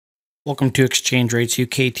Welcome to Exchange Rates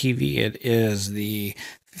UK TV. It is the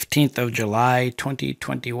 15th of July,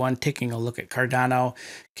 2021. Taking a look at Cardano.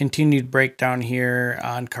 Continued breakdown here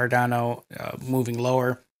on Cardano, moving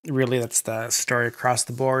lower. Really, that's the story across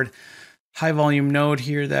the board. High volume node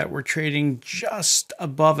here that we're trading just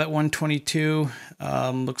above at 122.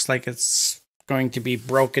 Looks like it's going to be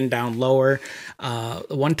broken down lower. The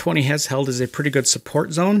 120 has held as a pretty good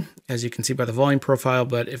support zone, as you can see by the volume profile,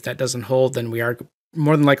 but if that doesn't hold, then we are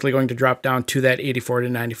more than likely going to drop down to that 84 to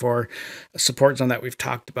 94 support zone that we've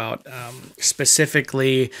talked about.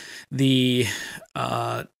 Specifically, the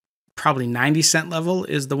probably 90-cent level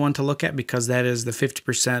is the one to look at, because that is the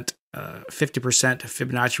 50%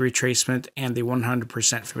 Fibonacci retracement and the 100%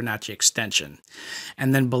 Fibonacci extension.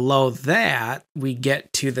 And then below that, we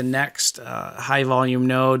get to the next high volume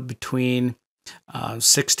node between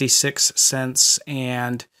 66 cents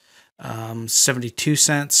and 72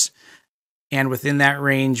 cents. And within that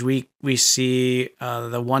range, we see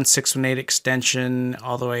the 1618 extension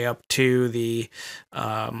all the way up to the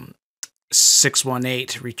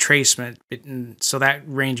 618 retracement. So that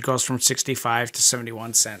range goes from 65 to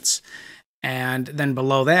 71 cents. And then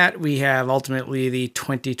below that, we have ultimately the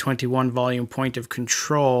 2021 volume point of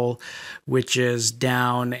control, which is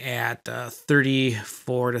down at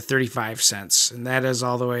 34 to 35 cents. And that is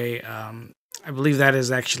all the way, I believe that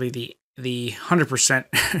is actually the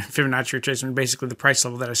 100% Fibonacci retracement, basically the price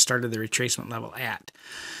level that I started the retracement level at.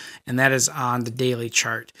 And that is on the daily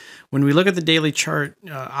chart. When we look at the daily chart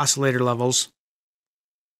oscillator levels,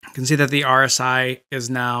 you can see that the RSI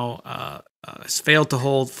is now has failed to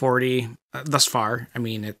hold 40 thus far. I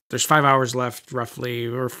mean, there's 5 hours left roughly,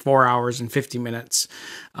 or 4 hours and 50 minutes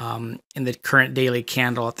in the current daily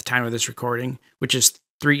candle at the time of this recording, which is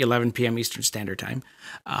 3:11 p.m. Eastern Standard Time.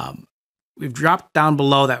 We've dropped down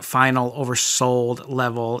below that final oversold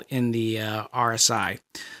level in the RSI.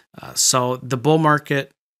 So the bull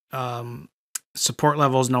market support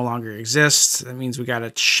levels no longer exist. That means we got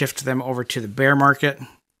to shift them over to the bear market.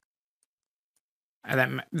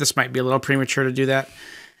 This might be a little premature to do that.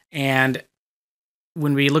 And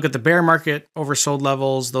when we look at the bear market oversold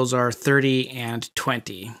levels, those are 30 and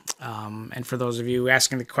 20. And for those of you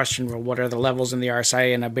asking the question, well, what are the levels in the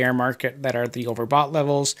RSI in a bear market that are the overbought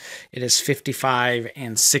levels? It is 55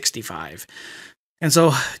 and 65. And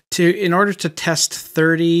so in order to test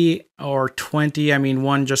 30 or 20, I mean,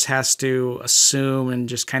 one just has to assume and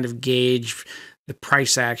just kind of gauge the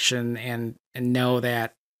price action and know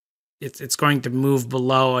that it's going to move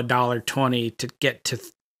below $1.20 to get to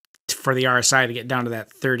for the RSI to get down to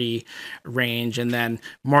that 30 range, and then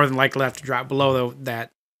more than likely have to drop below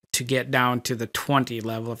that to get down to the 20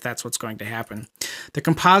 level, if that's what's going to happen. The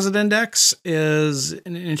composite index is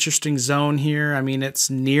an interesting zone here. I mean, it's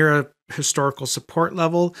near a historical support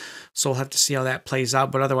level, so we'll have to see how that plays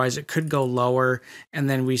out, but otherwise it could go lower. And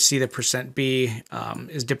then we see the percent B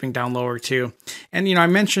is dipping down lower too. And, you know, I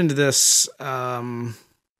mentioned this a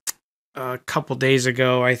couple days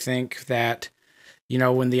ago, I think, that you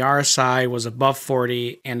know, when the RSI was above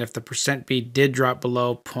 40, and if the percent B did drop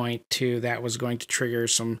below 0.2, that was going to trigger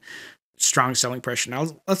some strong selling pressure. Now,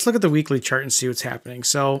 let's look at the weekly chart and see what's happening.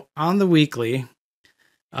 So on the weekly,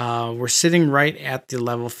 we're sitting right at the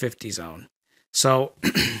level 50 zone. So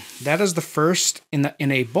that is the first in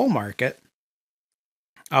a bull market.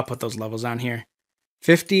 I'll put those levels on here.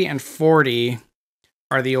 50 and 40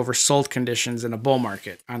 are the oversold conditions in a bull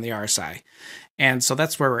market on the RSI. And so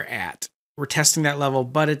that's where we're at. We're testing that level,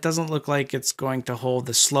 but it doesn't look like it's going to hold.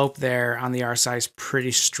 The slope there on the RSI is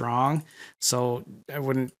pretty strong, so I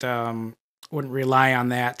wouldn't rely on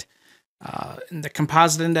that. The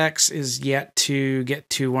composite index is yet to get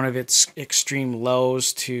to one of its extreme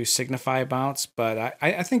lows to signify a bounce, but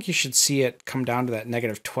I think you should see it come down to that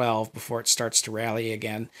 -12 before it starts to rally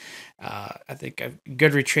again. I think a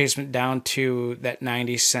good retracement down to that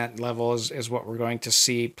 90-cent level is what we're going to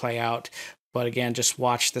see play out. But again, just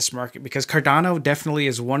watch this market, because Cardano definitely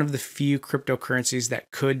is one of the few cryptocurrencies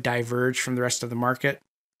that could diverge from the rest of the market.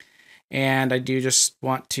 And I do just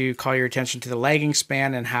want to call your attention to the lagging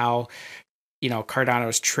span and how, you know, Cardano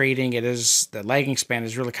is trading. The lagging span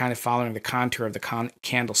is really kind of following the contour of the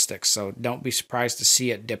candlestick. So don't be surprised to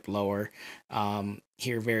see it dip lower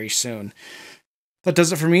here very soon. That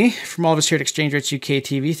does it for me. From all of us here at Exchange Rates UK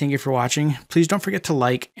TV, thank you for watching. Please don't forget to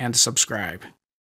like and subscribe.